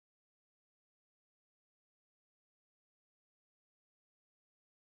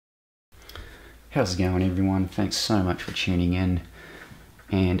How's it going, everyone? Thanks so much for tuning in.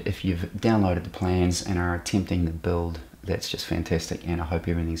 And if you've downloaded the plans and are attempting the build, that's just fantastic, and I hope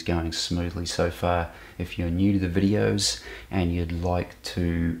everything's going smoothly so far. If you're new to the videos and you'd like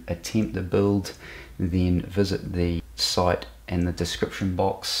to attempt the build, then visit the site and the description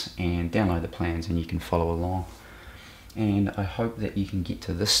box and download the plans and you can follow along. And I hope that you can get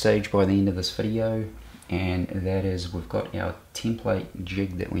to this stage by the end of this video, and that is we've got our template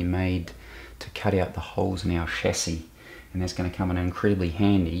jig that we made to cut out the holes in our chassis, and that's going to come in incredibly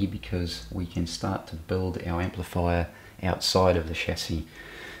handy because we can start to build our amplifier outside of the chassis.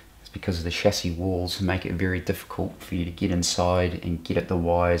 It's because the chassis walls make it very difficult for you to get inside and get at the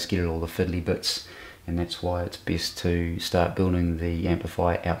wires, get at all the fiddly bits, and that's why it's best to start building the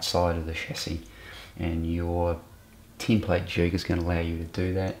amplifier outside of the chassis. And your template jig is going to allow you to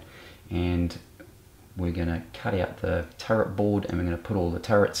do that. And we're going to cut out the turret board and we're going to put all the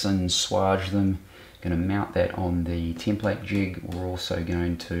turrets in, swage them. Going to mount that on the template jig. We're also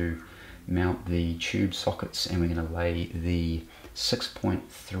going to mount the tube sockets, and we're going to lay the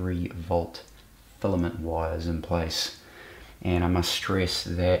 6.3 volt filament wires in place. And I must stress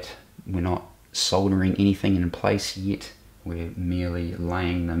that we're not soldering anything in place yet. We're merely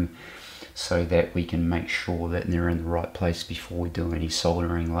laying them so that we can make sure that they're in the right place before we do any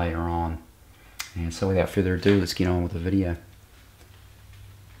soldering later on. And so without further ado, let's get on with the video.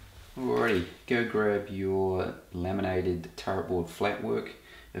 Alrighty, go grab your laminated turret board flat work.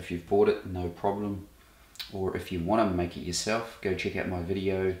 If you've bought it, no problem. Or if you want to make it yourself, go check out my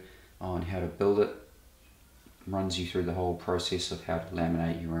video on how to build it. Runs you through the whole process of how to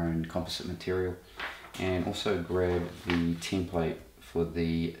laminate your own composite material. And also grab the template for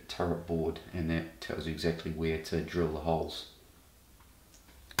the turret board, and that tells you exactly where to drill the holes.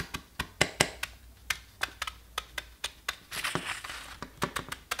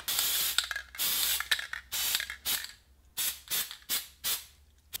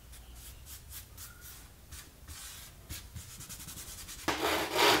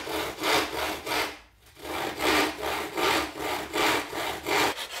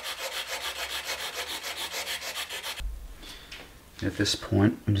 At this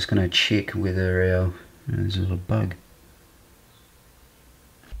point, I'm just going to check whether there's a little bug.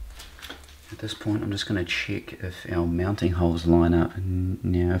 At this point, I'm just going to check if our mounting holes line up. And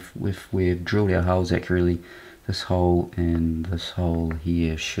now, if we've drilled our holes accurately, this hole and this hole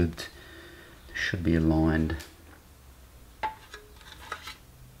here should be aligned,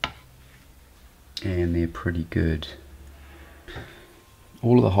 and they're pretty good.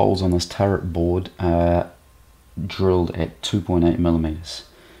 All of the holes on this turret board are drilled at 2.8 millimeters,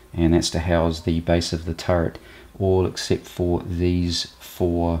 and that's to house the base of the turret, all except for these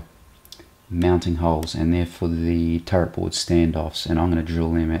 4 mounting holes, and they're for the turret board standoffs, and I'm going to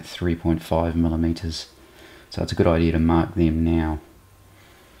drill them at 3.5 millimeters. So it's a good idea to mark them now.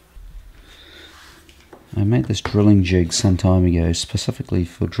 I made this drilling jig some time ago specifically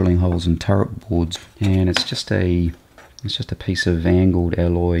for drilling holes in turret boards, and it's just a piece of angled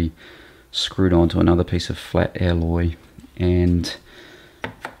alloy screwed onto another piece of flat alloy. And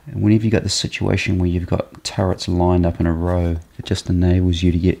whenever you got the situation where you've got turrets lined up in a row, it just enables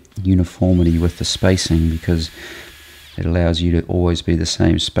you to get uniformity with the spacing, because it allows you to always be the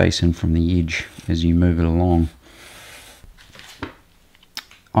same spacing from the edge as you move it along.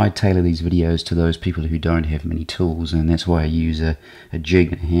 I tailor these videos to those people who don't have many tools, and that's why I use a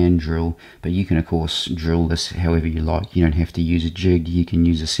jig and a hand drill. But you can of course drill this however you like. You don't have to use a jig. You can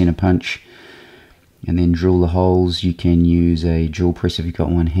use a center punch and then drill the holes. You can use a drill press if you've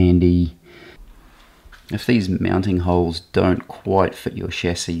got one handy. If these mounting holes don't quite fit your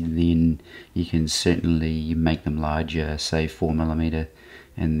chassis, then you can certainly make them larger, say 4 millimeter,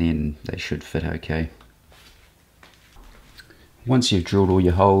 and then they should fit okay. Once you've drilled all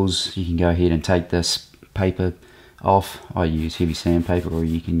your holes, you can go ahead and take this paper off. I use heavy sandpaper, or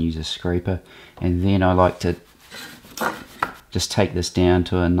you can use a scraper, and then I like to just take this down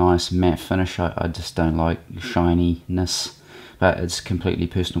to a nice matte finish. I just don't like shininess, but it's completely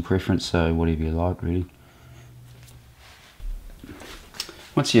personal preference, so whatever you like really.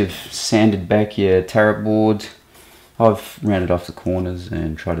 Once you've sanded back your turret board, I've rounded off the corners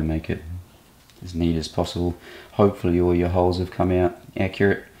and tried to make it as neat as possible. Hopefully all your holes have come out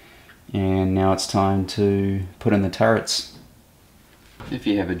accurate, and now it's time to put in the turrets. If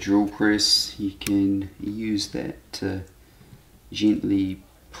you have a drill press, you can use that to gently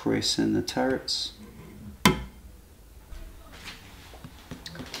press in the turrets.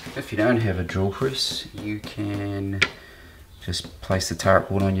 If you don't have a drill press, you can just place the turret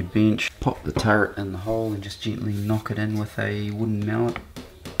board on your bench, pop the turret in the hole and just gently knock it in with a wooden mallet.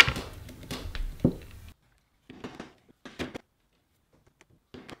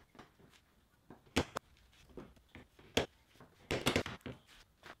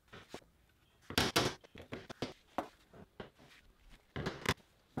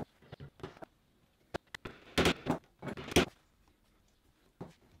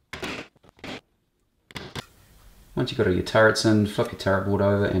 Once you've got all your turrets in, flip your turret board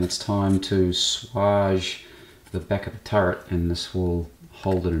over and it's time to swage the back of the turret, and this will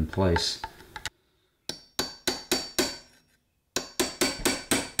hold it in place.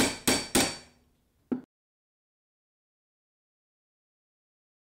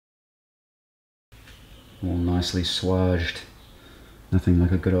 All nicely swaged. Nothing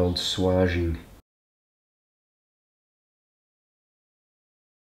like a good old swaging.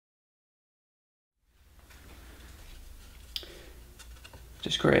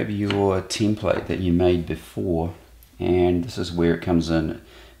 Just grab your template that you made before, and this is where it comes in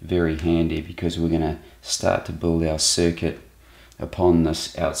very handy, because we're going to start to build our circuit upon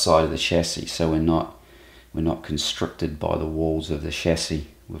this outside of the chassis, so we're not constricted by the walls of the chassis.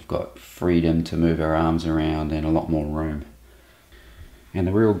 We've got freedom to move our arms around and a lot more room. And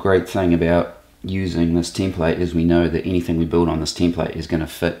the real great thing about using this template is we know that anything we build on this template is going to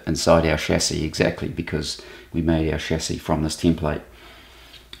fit inside our chassis exactly, because we made our chassis from this template.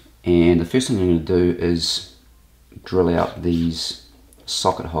 And the first thing I'm going to do is drill out these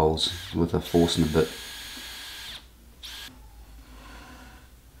socket holes with a Forstner bit.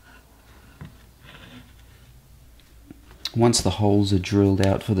 Once the holes are drilled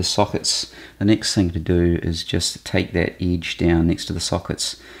out for the sockets, the next thing to do is just take that edge down next to the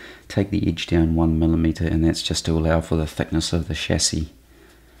sockets. Take the edge down 1mm, and that's just to allow for the thickness of the chassis.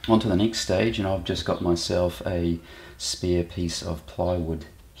 On to the next stage, and I've just got myself a spare piece of plywood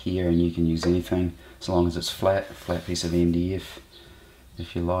here, and you can use anything as long as it's flat piece of MDF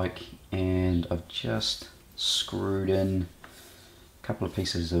if you like. And I've just screwed in a couple of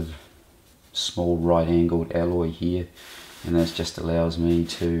pieces of small right angled alloy here, and this just allows me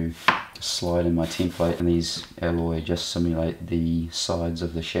to slide in my template, and these alloy just simulate the sides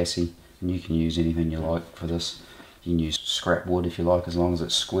of the chassis. And you can use anything you like for this. You can use scrap wood if you like, as long as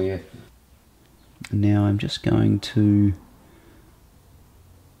it's square. Now I'm just going to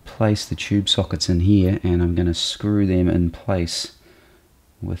place the tube sockets in here, and I'm going to screw them in place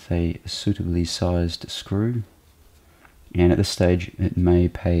with a suitably sized screw. And at this stage it may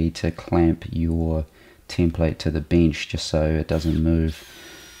pay to clamp your template to the bench just so it doesn't move.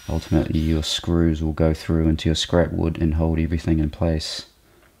 Ultimately your screws will go through into your scrap wood and hold everything in place.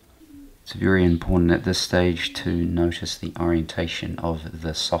 It's very important at this stage to notice the orientation of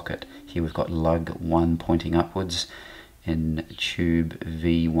the socket. Here we've got lug 1 pointing upwards in tube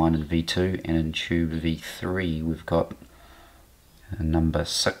V1 and V2, and in tube V3 we've got number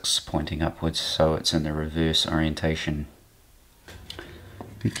 6 pointing upwards, so it's in the reverse orientation.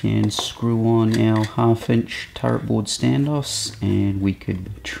 We can screw on our 1/2" turret board standoffs, and we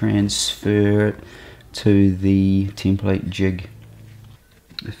could transfer it to the template jig.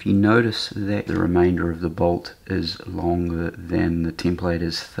 If you notice that the remainder of the bolt is longer than the template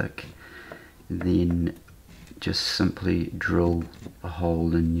is thick, then just simply drill a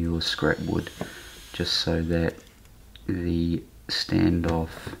hole in your scrap wood just so that the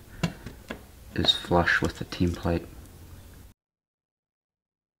standoff is flush with the template.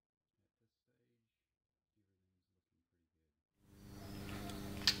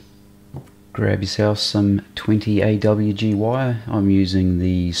 Grab yourself some 20 AWG wire. I'm using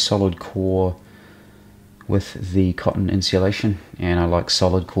the solid core with the cotton insulation, and I like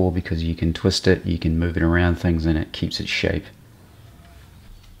solid core because you can twist it, you can move it around things, and it keeps its shape.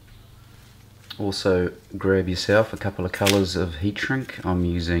 Also grab yourself a couple of colours of heat shrink. I'm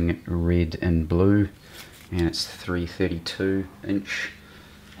using red and blue, and it's 332 inch.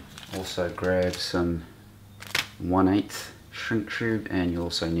 Also grab some 1/8 shrink tube, and you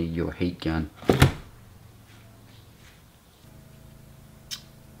also need your heat gun.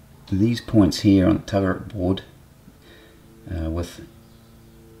 These points here on the turret board with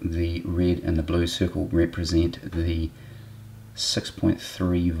the red and the blue circle represent the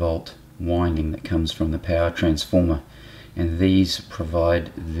 6.3 volt winding that comes from the power transformer, and these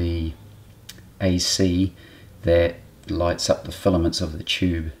provide the AC that lights up the filaments of the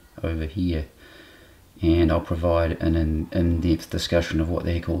tube over here. And I'll provide an in-depth discussion of what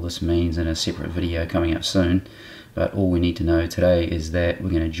the heck all this means in a separate video coming up soon. But all we need to know today is that we're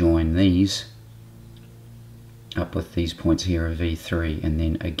going to join these up with these points here of V3, and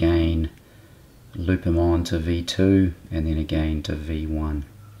then again loop them on to V2, and then again to V1.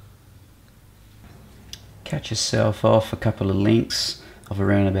 Cut yourself off a couple of lengths of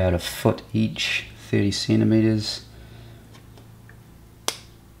around about 1 foot each, 30 centimeters.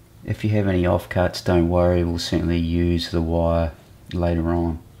 If you have any offcuts, don't worry, we'll certainly use the wire later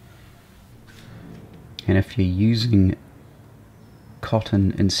on. And if you're using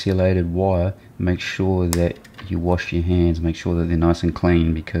cotton insulated wire, make sure that you wash your hands, make sure that they're nice and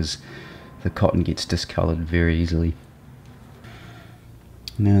clean, because the cotton gets discoloured very easily.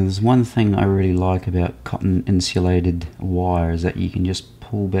 Now there's one thing I really like about cotton insulated wire is that you can just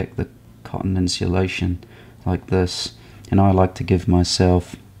pull back the cotton insulation like this, and I like to give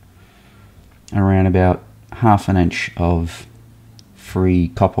myself around about ½ inch of free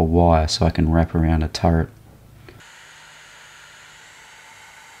copper wire so I can wrap around a turret.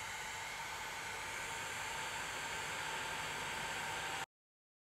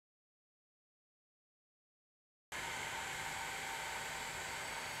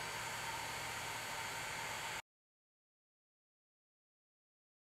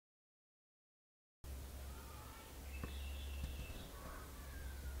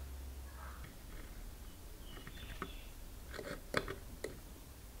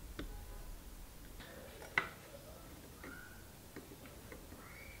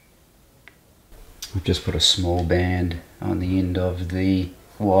 I've just put a small band on the end of the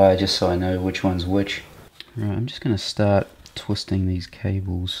wire just so I know which one's which. Right, I'm just going to start twisting these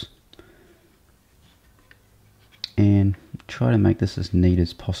cables and try to make this as neat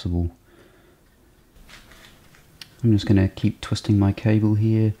as possible. I'm just going to keep twisting my cable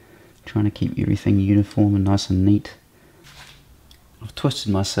here, trying to keep everything uniform and nice and neat. I've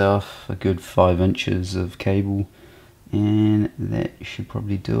twisted myself a good 5 inches of cable, and that should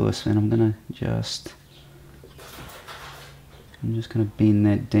probably do us. And I'm just going to bend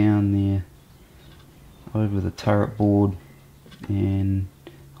that down there over the turret board and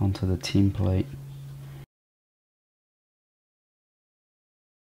onto the template.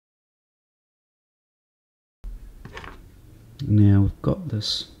 Now we've got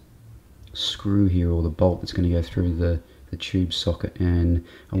this screw here, or the bolt that's going to go through the tube socket, and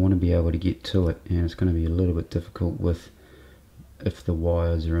I want to be able to get to it, and it's going to be a little bit difficult if the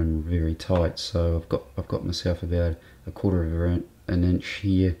wires are in very tight. So I've got myself about a quarter of an inch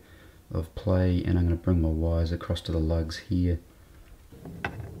here of play, and I'm going to bring my wires across to the lugs here.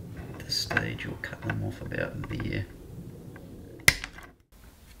 At this stage we'll cut them off about there.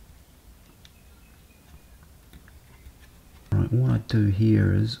 Right, what I do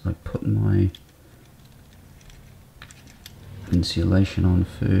here is I put my insulation on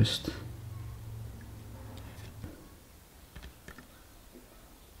first.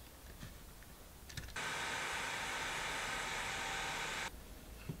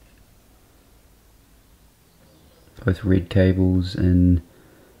 Both red cables in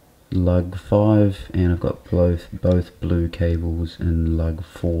lug 5, and I've got both blue cables in lug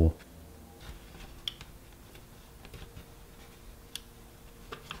 4.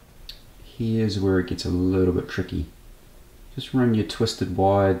 Here's where it gets a little bit tricky. Just run your twisted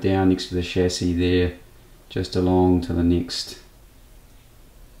wire down next to the chassis there, just along to the next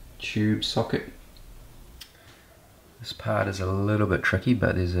tube socket. This part is a little bit tricky,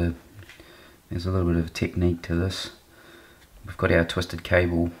 but there's a little bit of technique to this. We've got our twisted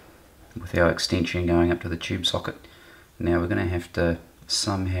cable with our extension going up to the tube socket. Now we're going to have to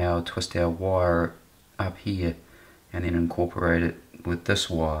somehow twist our wire up here and then incorporate it with this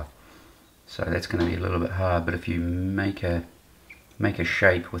wire. So that's going to be a little bit hard, but if you make a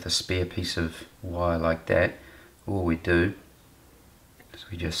shape with a spare piece of wire like that, all we do is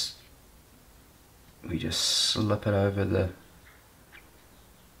we just slip it over the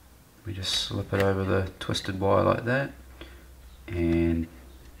twisted wire like that, and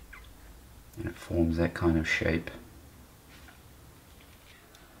it forms that kind of shape.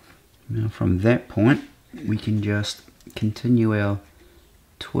 Now from that point we can just continue our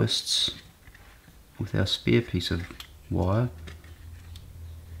twists with our spare piece of wire.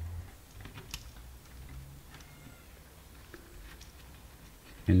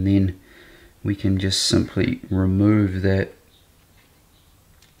 And then we can just simply remove that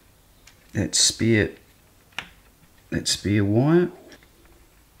spare wire,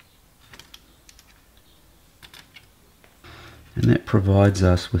 and that provides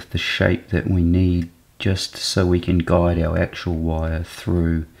us with the shape that we need, just so we can guide our actual wire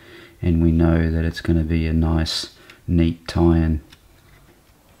through, and we know that it's going to be a nice neat tie-in.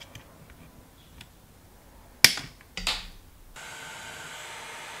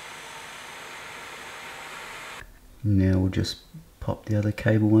 Now we'll just pop the other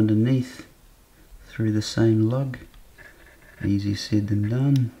cable underneath through the same lug. Easier said than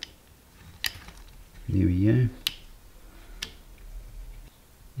done. There we go.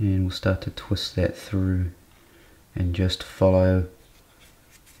 And we'll start to twist that through and just follow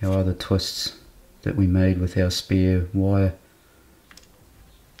our other twists that we made with our spare wire.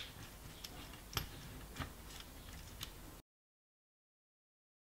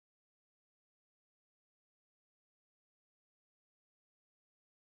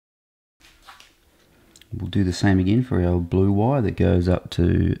 We'll do the same again for our blue wire that goes up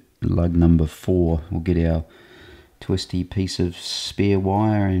to lug number 4. We'll get our twisty piece of spare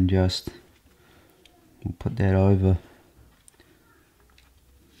wire and just we'll put that over.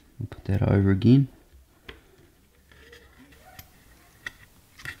 We'll put that over again.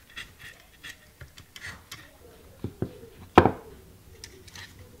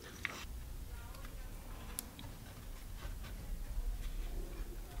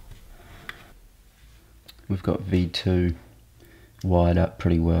 We've got V2 wired up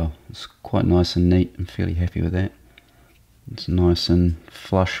pretty well. It's quite nice and neat. I'm fairly happy with that. It's nice and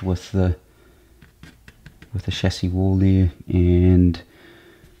flush with the chassis wall there, and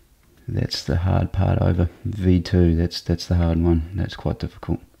that's the hard part over V2. That's the hard one. That's quite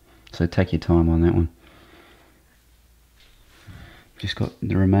difficult. So take your time on that one. Just got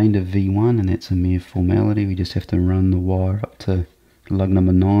the remainder V1, and that's a mere formality. We just have to run the wire up to lug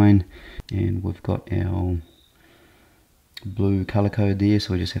number 9, and we've got our blue color code there,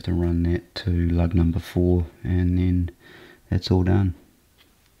 so we just have to run that to lug number 4, and then that's all done.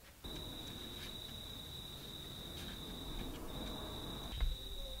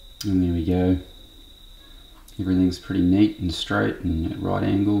 And there we go. Everything's pretty neat and straight and at right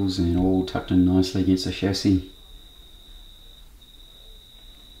angles and all tucked in nicely against the chassis.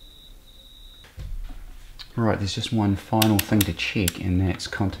 Right, there's just one final thing to check, and that's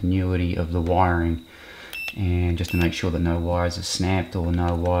continuity of the wiring, and just to make sure that no wires are snapped or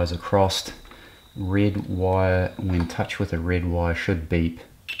no wires are crossed. Red wire, when touched with a red wire, should beep.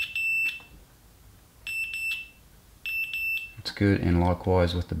 It's good, and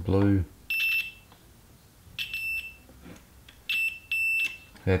likewise with the blue.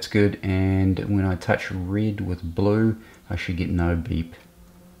 That's good, and when I touch red with blue, I should get no beep.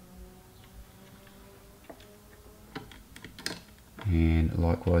 And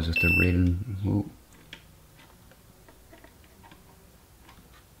likewise with the red and ooh.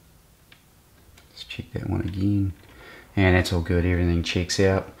 Let's check that one again, and that's all good. Everything checks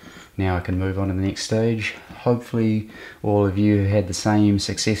out. Now I can move on to the next stage. Hopefully all of you had the same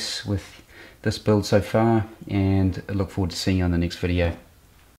success with this build so far, and I look forward to seeing you on the next video.